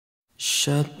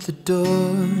Shut the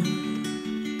door,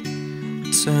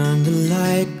 turn the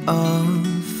light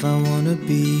off. I wanna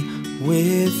be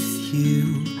with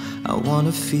you. I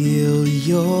wanna feel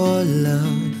your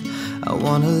love. I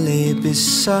wanna lay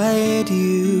beside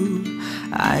you.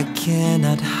 I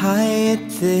cannot hide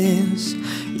this,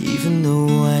 even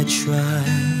though I try.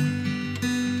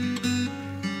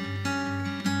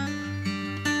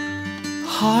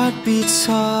 Heart beats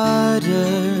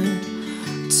harder,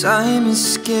 time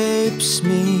escapes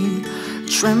me.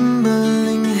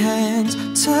 Trembling hands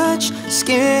touch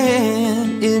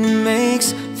skin, it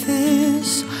makes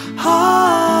this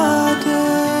harder.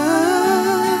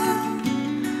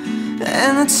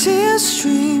 And the tears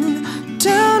stream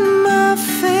down my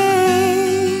face.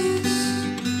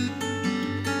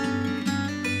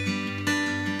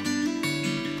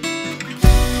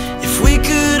 If we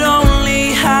could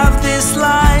only have this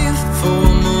life for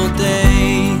one more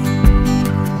day,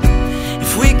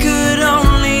 if we could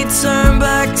only turn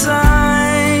back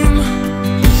time,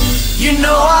 you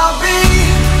know I'll be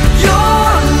your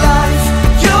life,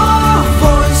 your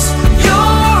voice,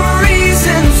 your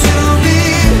reason to be.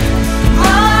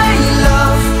 My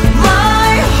love,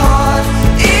 my heart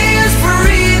is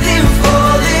breathing for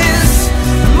this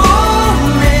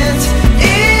moment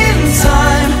in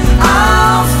time.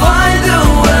 I'll find the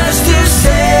words to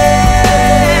say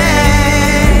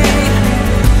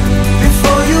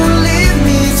before you leave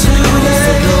me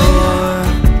today.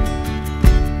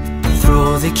 Throw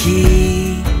the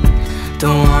key,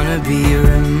 don't wanna be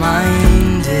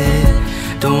reminded,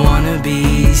 don't wanna be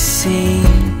seen,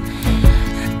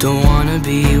 don't wanna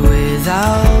be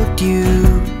without you.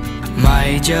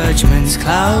 My judgment's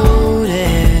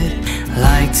clouded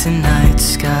like tonight's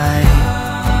sky.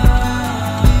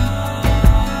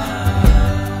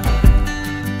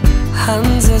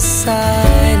 Hands are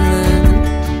silent,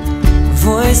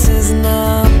 voices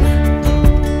numb.